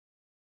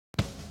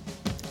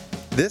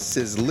This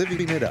is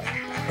Living It Up,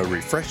 a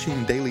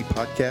refreshing daily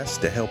podcast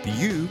to help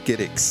you get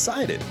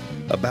excited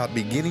about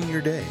beginning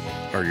your day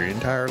or your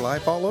entire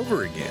life all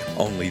over again.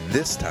 Only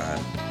this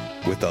time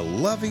with a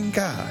loving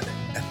God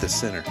at the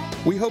center.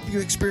 We hope you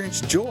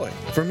experience joy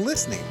from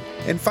listening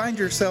and find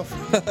yourself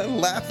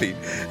laughing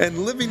and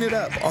living it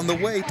up on the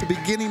way to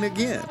beginning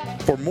again.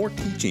 For more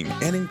teaching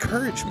and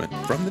encouragement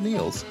from the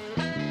Neils,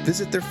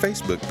 visit their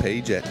Facebook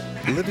page at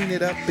Living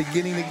It Up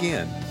Beginning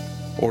Again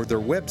or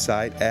their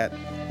website at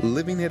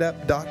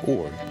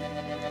livingitup.org.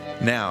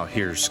 Now,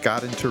 here's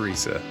Scott and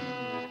Teresa.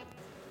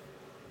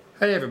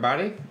 Hey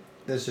everybody,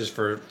 this is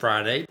for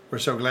Friday. We're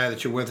so glad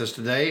that you're with us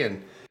today,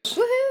 and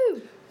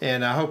Woohoo!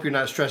 and I hope you're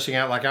not stressing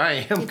out like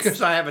I am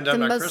because I haven't done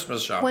my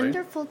Christmas shopping.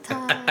 Wonderful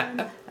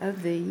time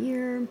of the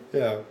year.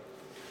 Yeah,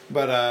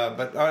 but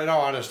in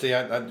all honesty,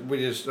 we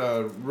just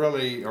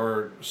really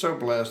are so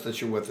blessed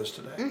that you're with us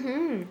today.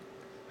 Mm-hmm.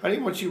 Honey,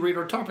 why don't you read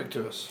our topic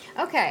to us?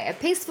 Okay, a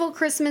peaceful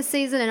Christmas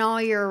season and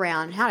all year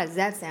round. How does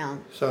that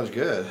sound? Sounds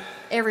good.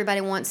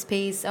 Everybody wants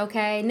peace,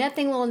 okay?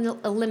 Nothing will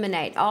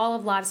eliminate all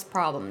of life's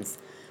problems,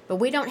 but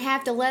we don't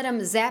have to let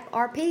them zap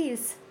our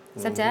peace.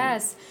 It's up to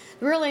us.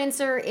 The real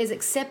answer is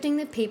accepting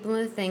the people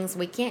and the things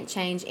we can't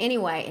change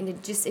anyway, and to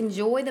just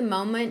enjoy the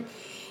moment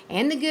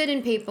and the good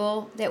in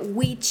people that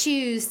we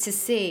choose to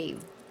see.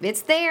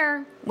 It's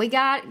there. We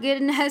got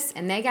good in us,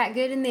 and they got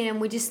good in them.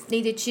 We just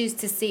need to choose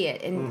to see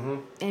it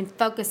and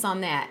focus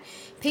on that.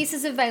 Peace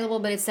is available,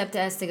 but it's up to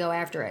us to go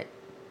after it.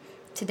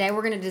 Today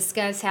we're going to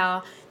discuss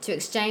how to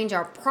exchange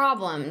our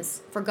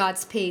problems for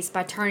God's peace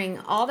by turning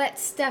all that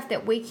stuff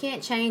that we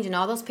can't change and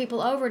all those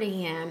people over to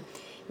Him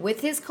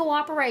with His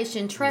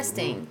cooperation,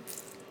 trusting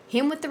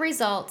Him with the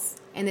results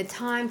and the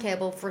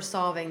timetable for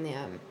solving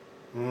them.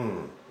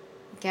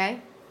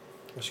 Okay?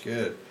 That's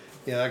good.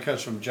 Yeah, that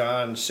comes from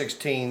John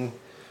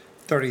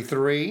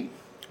 16:33,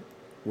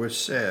 which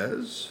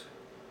says,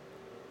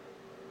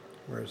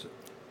 where is it?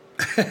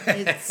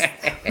 It's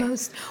the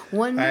most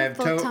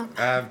wonderful time.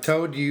 I have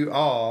told you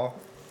all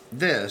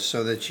this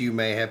so that you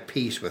may have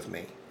peace with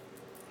me.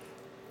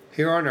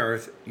 Here on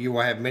earth you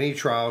will have many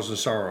trials and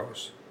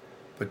sorrows,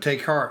 but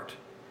take heart,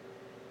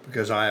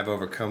 because I have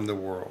overcome the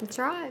world. That's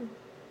right.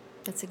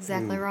 That's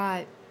exactly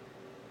right.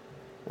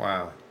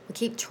 Wow. We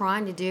keep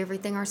trying to do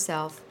everything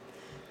ourselves,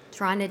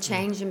 trying to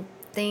change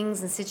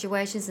things and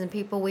situations and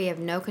people we have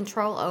no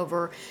control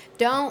over.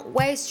 Don't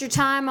waste your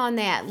time on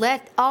that.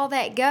 Let all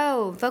that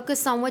go.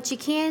 Focus on what you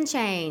can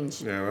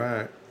change. Yeah,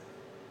 right.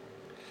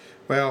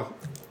 Well,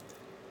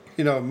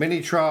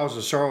 many trials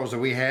and sorrows that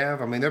we have,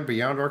 they're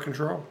beyond our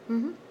control.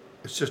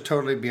 It's just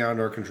totally beyond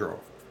our control.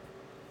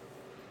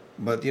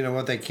 But you know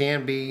what? They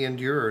can be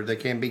endured. They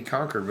can be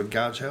conquered with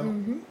God's help.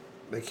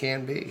 They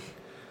can be.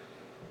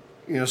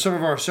 Some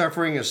of our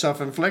suffering is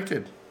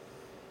self-inflicted,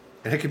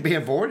 and it can be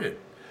avoided.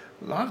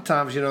 A lot of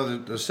times,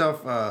 the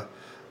self,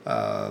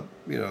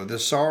 the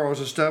sorrows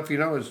and stuff,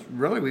 is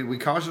really, we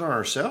cause it on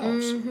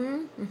ourselves.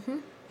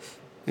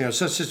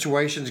 Such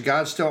situations,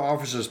 God still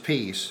offers us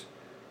peace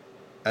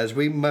as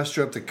we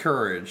muster up the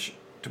courage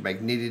to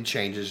make needed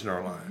changes in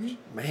our lives.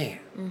 Man.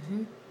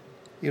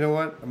 You know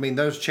what?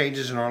 Those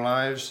changes in our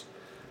lives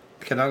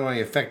can not only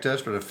affect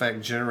us, but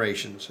affect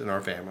generations in our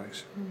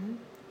families.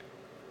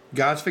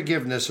 God's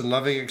forgiveness and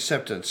loving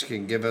acceptance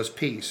can give us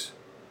peace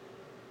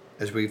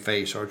as we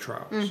face our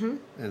trials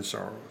and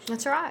sorrows.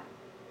 That's right.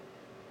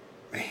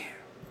 Man.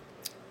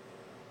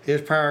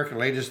 His power can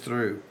lead us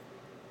through.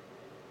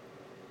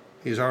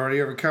 He's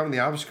already overcome the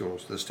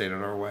obstacles that stand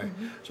in our way.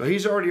 So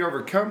He's already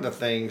overcome the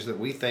things that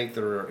we think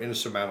that are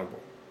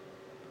insurmountable.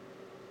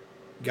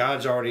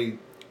 God's already,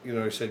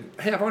 said,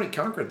 hey, I've already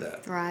conquered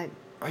that. Right.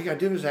 All you got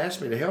to do is ask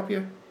me to help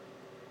you.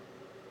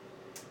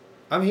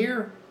 I'm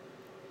here.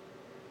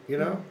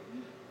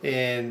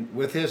 And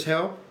with His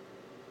help,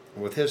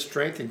 with His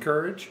strength and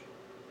courage,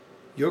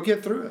 you'll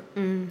get through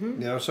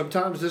it.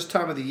 Sometimes this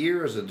time of the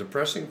year is a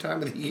depressing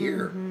time of the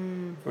year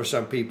for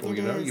some people. It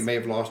is. You may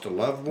have lost a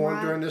loved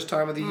one during this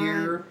time of the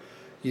year.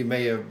 You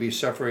may be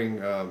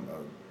suffering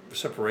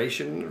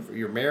separation,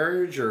 your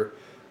marriage, or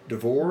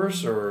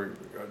divorce, or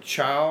a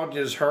child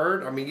is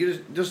hurt.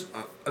 You just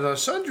a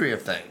sundry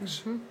of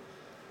things.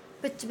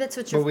 But that's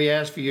what But we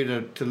ask for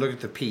you to look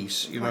at the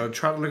peace.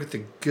 Try to look at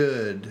the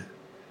good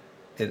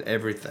in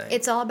everything.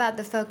 It's all about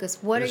the focus.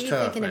 What It's are you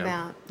tough, thinking man.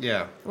 about?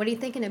 Yeah. What are you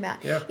thinking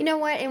about? Yeah. You know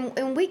what?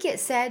 And we get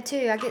sad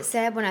too. I get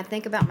sad when I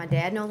think about my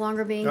dad no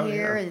longer being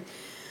here, and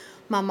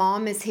my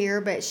mom is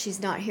here, but she's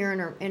not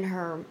here in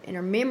her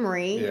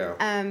memory.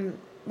 Yeah.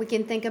 We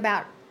can think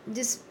about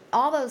just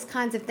all those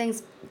kinds of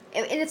things,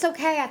 and it's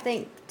okay, I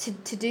think,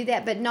 to do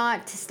that, but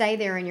not to stay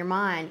there in your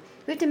mind.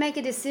 We have to make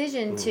a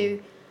decision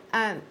to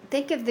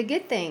think of the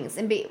good things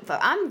and be.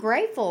 I'm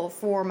grateful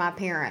for my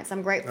parents.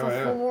 I'm grateful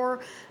for.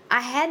 I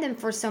had them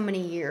for so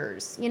many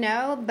years,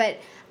 but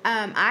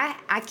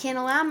I can't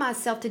allow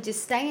myself to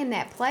just stay in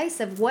that place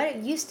of what it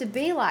used to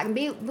be like.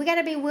 We got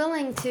to be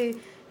willing to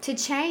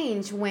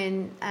change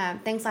when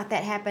things like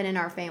that happen in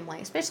our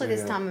family, especially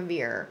this time of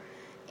year.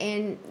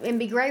 and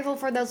be grateful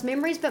for those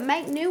memories, but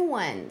make new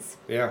ones.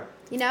 Yeah.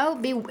 You know,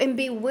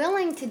 be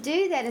willing to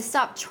do that and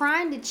stop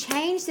trying to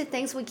change the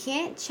things we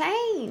can't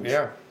change.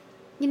 Yeah.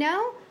 You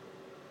know?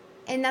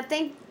 And I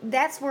think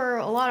that's where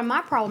a lot of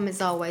my problem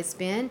has always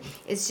been.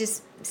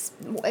 It's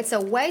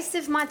a waste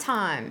of my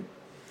time.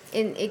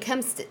 And it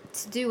comes to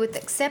do with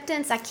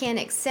acceptance. I can't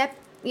accept,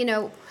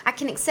 I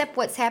can accept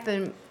what's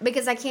happened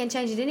because I can't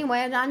change it anyway,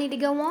 and I need to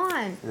go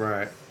on.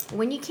 Right.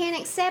 When you can't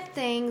accept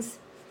things,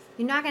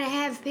 you're not going to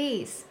have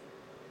peace.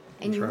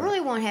 And you really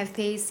won't have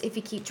peace if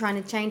you keep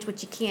trying to change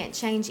what you can't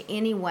change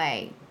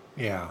anyway.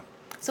 Yeah.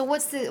 So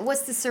what's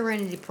the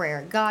serenity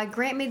prayer? God,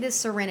 grant me this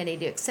serenity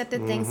to accept the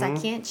things I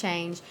can't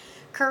change,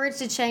 courage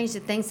to change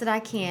the things that I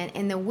can,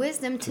 and the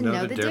wisdom to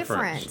know the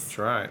difference. That's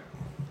right.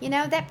 You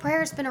know, that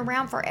prayer's been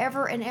around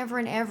forever and ever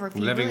and ever. If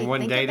you Living really one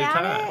think day at a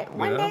about time, it,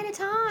 one day at a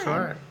time. That's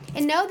right.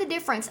 And know the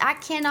difference. I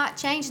cannot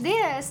change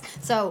this,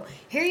 so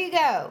here you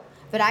go.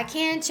 But I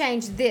can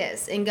change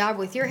this. And God,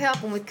 with your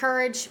help and with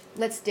courage,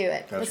 let's do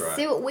it. That's let's right.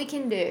 see what we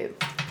can do.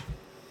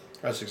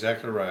 That's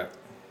exactly right.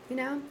 You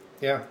know?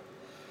 Yeah.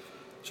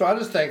 So I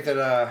just think that,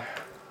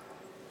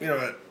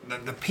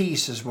 the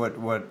peace is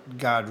what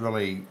God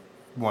really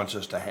wants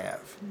us to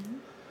have. Mm-hmm.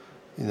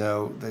 You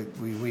know, that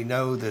we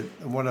know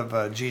that one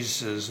of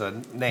Jesus'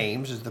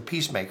 names is the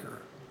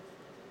peacemaker.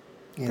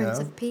 Prince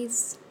of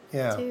Peace.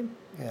 Yeah. Too.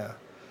 Yeah.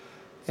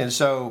 And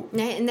so...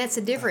 And that's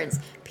the difference.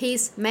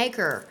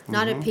 Peacemaker,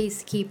 not a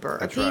peacekeeper.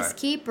 That's a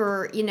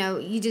peacekeeper,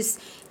 you just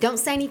don't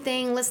say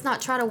anything. Let's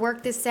not try to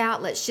work this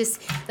out. Let's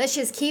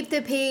just keep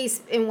the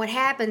peace. And what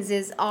happens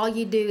is all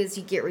you do is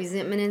you get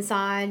resentment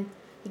inside.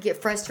 You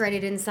get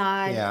frustrated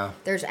inside. Yeah.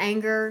 There's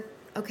anger.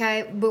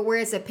 Okay. But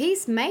whereas a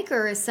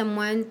peacemaker is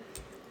someone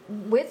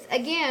with,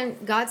 again,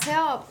 God's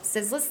help,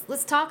 says,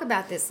 let's talk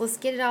about this. Let's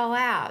get it all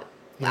out.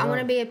 Yeah. I want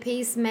to be a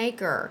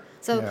peacemaker.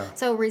 Yeah.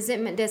 So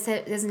resentment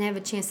doesn't have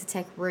a chance to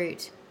take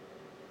root.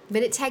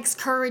 But it takes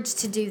courage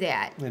to do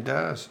that. It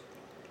does.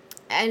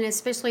 And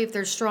especially if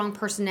there's strong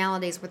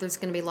personalities where there's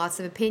going to be lots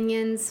of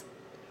opinions,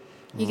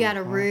 you got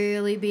to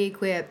really be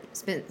equipped.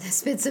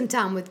 Spend some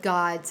time with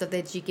God so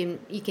that you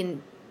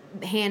can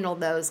handle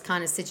those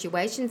kind of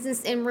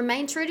situations and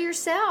remain true to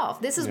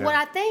yourself. This is what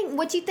I think.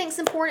 What you think's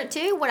important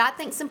too. What I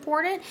think's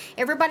important.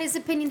 Everybody's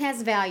opinion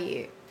has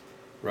value.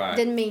 Right.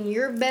 Doesn't mean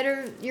your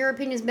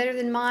opinion's better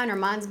than mine or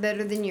mine's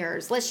better than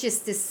yours. Let's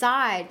just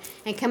decide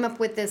and come up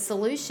with a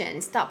solution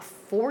and stop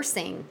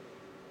forcing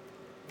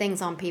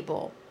things on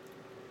people.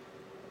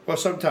 Well,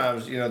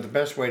 sometimes, the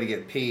best way to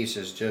get peace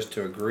is just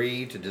to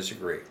agree to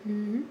disagree.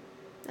 Mm-hmm.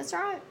 That's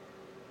right.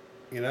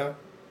 You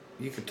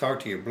can talk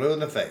to you blue in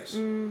the face.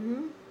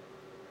 Mm-hmm.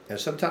 And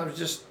sometimes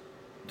just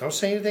don't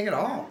say anything at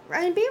all.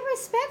 And be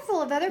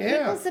respectful of other Yeah.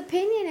 people's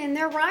opinion and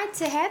their right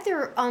to have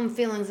their own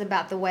feelings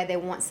about the way they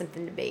want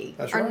something to be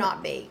That's or right.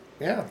 not be.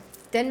 Yeah.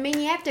 Doesn't mean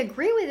you have to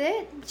agree with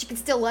it, but you can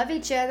still love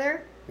each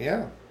other.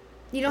 Yeah.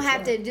 You don't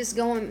have to just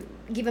go and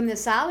give them the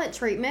silent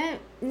treatment.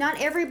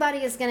 Not everybody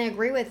is going to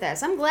agree with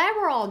us. I'm glad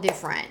we're all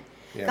different.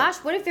 Yeah. Gosh,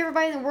 what if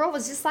everybody in the world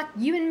was just like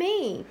you and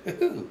me?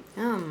 Ooh,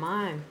 Oh,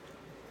 my.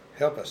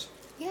 help us.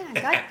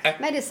 Yeah, God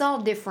made us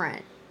all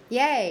different.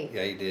 Yay.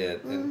 Yeah, he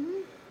did.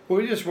 And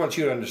we just want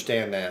you to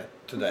understand that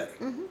today.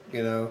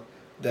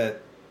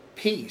 That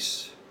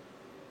peace,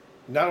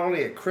 not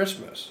only at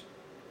Christmas,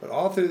 but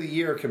all through the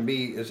year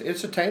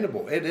it's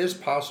attainable. It is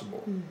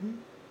possible.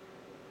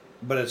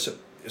 But it's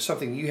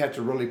something you have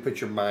to really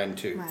put your mind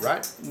to.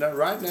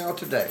 Right now,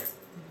 today.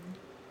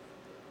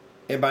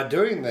 And by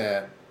doing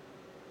that,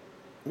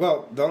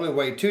 well, the only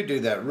way to do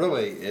that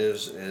really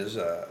is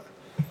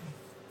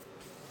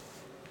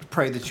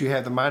pray that you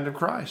have the mind of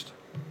Christ.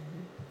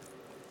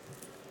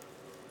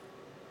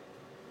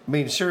 I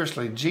mean,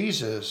 seriously,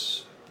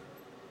 Jesus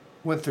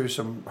went through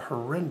some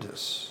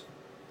horrendous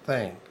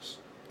things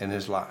in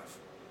his life.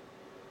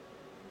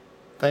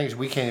 Things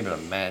we can't even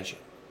imagine.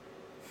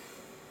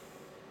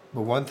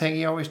 But one thing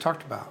he always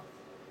talked about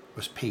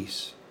was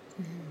peace.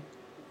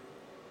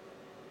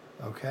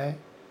 Okay?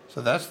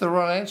 So that's the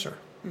right answer.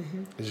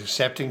 Is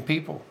accepting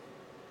people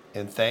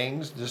and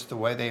things just the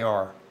way they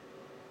are.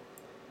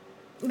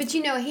 But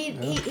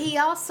he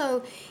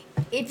also,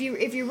 if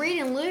you read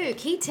in Luke,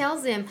 he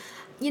tells them,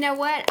 you know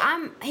what,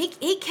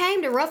 he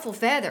came to ruffle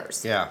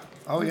feathers. Yeah.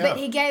 Oh,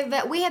 yeah.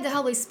 But we have the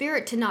Holy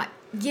Spirit to not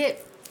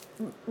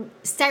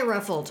stay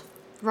ruffled,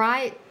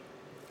 right?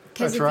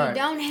 Because if you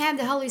don't have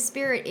the Holy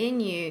Spirit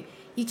in you,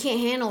 you can't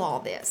handle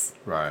all this.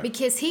 Right.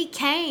 Because he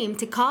came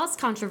to cause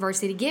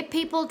controversy, to get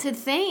people to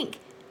think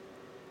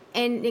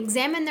and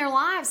examine their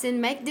lives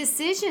and make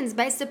decisions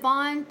based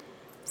upon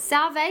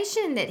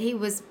salvation that he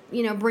was,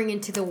 bringing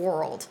to the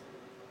world.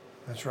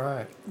 That's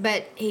right.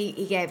 But he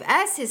gave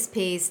us his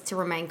peace to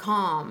remain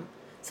calm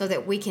so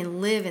that we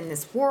can live in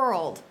this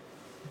world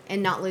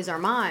and not lose our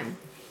mind.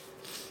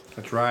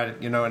 That's right.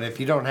 And if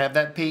you don't have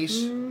that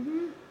peace,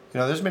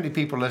 there's many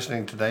people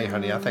listening today,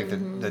 honey, I think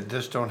that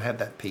just don't have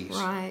that peace.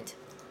 Right.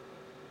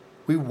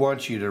 We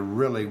want you to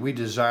we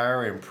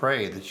desire and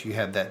pray that you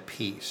have that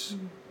peace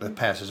that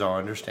passes all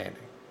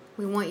understanding.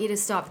 We want you to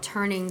stop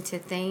turning to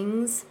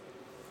things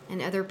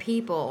and other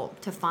people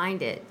to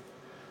find it.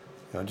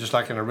 You know, just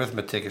like in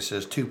arithmetic, it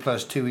says 2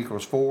 plus 2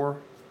 equals 4.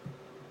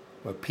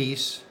 But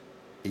peace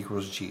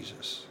equals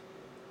Jesus.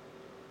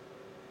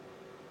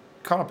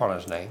 Call upon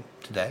his name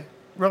today.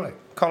 Really,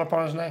 call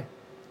upon his name.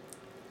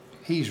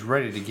 He's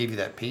ready to give you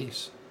that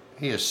peace.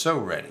 He is so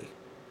ready.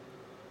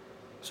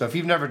 So if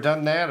you've never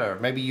done that, or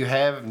maybe you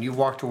have and you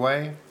walked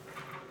away,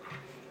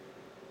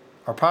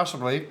 or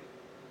possibly,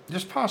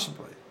 just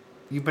possibly,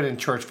 you've been in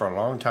church for a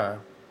long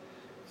time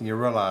and you're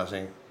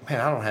realizing,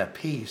 man, I don't have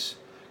peace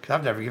because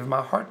I've never given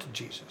my heart to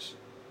Jesus.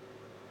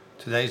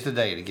 Today's the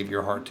day to give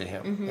your heart to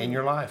him in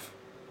your life.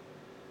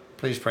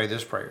 Please pray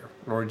this prayer.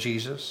 Lord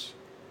Jesus,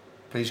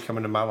 please come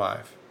into my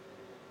life.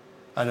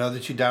 I know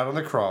that you died on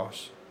the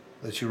cross,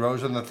 that you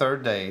rose on the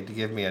third day to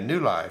give me a new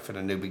life and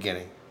a new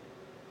beginning.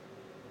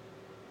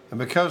 And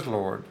because,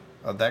 Lord,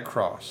 of that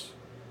cross,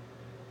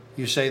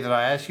 you say that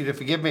I ask you to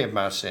forgive me of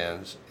my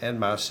sins, and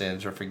my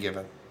sins are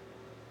forgiven.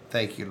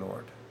 Thank you,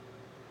 Lord.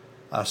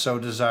 I so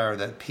desire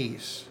that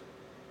peace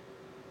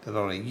that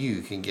only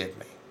you can give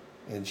me.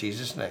 In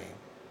Jesus' name,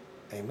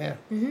 amen.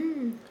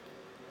 Mm-hmm.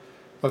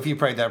 Well, if you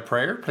prayed that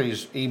prayer,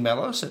 please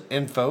email us at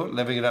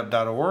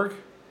info@livingitup.org.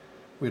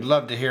 We'd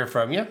love to hear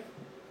from you.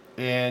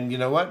 And you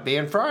know what?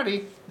 Being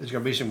Friday, there's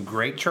going to be some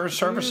great church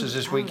services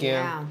this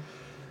weekend. Yeah.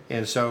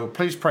 And so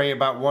please pray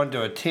about one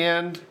to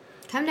attend.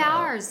 Come to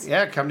ours.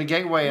 Yeah, come to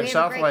Gateway in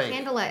South We have a great Lake.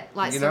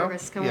 candlelight You know,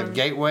 service you going. have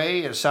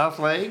Gateway at South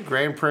Lake,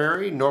 Grand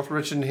Prairie, North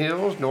Richland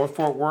Hills, North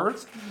Fort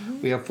Worth.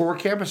 We have 4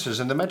 campuses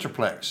in the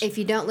Metroplex. If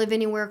you don't live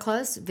anywhere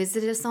close,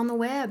 visit us on the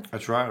web.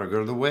 That's right, or go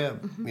to the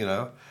web, you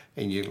know,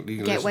 and you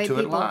can listen to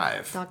it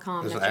live.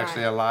 GatewayPeople.com, There's that's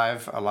actually a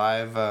live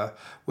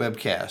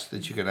webcast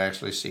that you can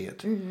actually see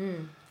it.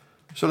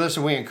 So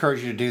listen, we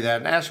encourage you to do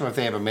that and ask them if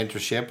they have a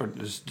mentorship or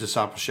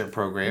discipleship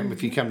program.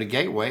 If you come to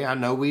Gateway, I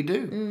know we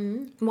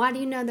do. Why do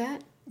you know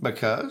that?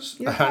 Because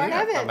You're part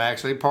of it. I'm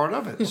actually part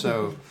of it.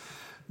 So,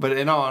 but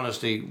in all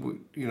honesty,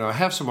 you know,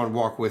 have someone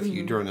walk with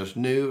you during this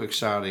new,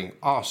 exciting,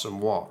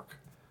 awesome walk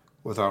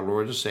with our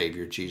Lord and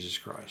Savior, Jesus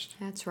Christ.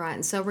 That's right.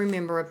 And so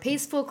remember, a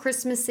peaceful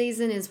Christmas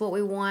season is what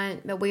we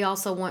want, but we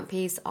also want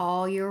peace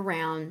all year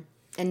round.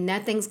 And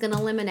nothing's going to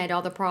eliminate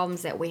all the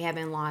problems that we have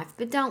in life.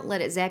 But don't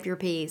let it zap your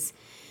peace.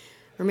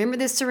 Remember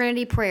this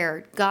serenity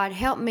prayer. God,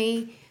 help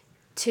me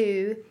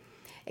to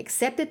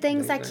accept the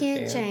things I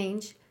can't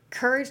change,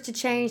 courage to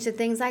change the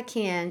things I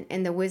can,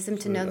 and the wisdom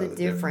to know the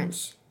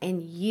difference.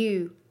 And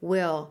you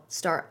will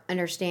start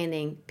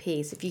understanding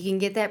peace. If you can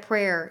get that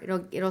prayer,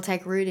 it'll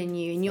take root in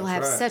you, and you'll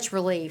have such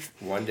relief.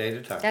 One day at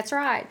a time. That's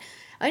right.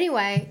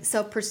 Anyway,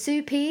 so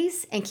pursue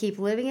peace and keep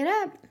living it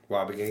up.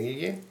 While beginning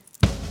again.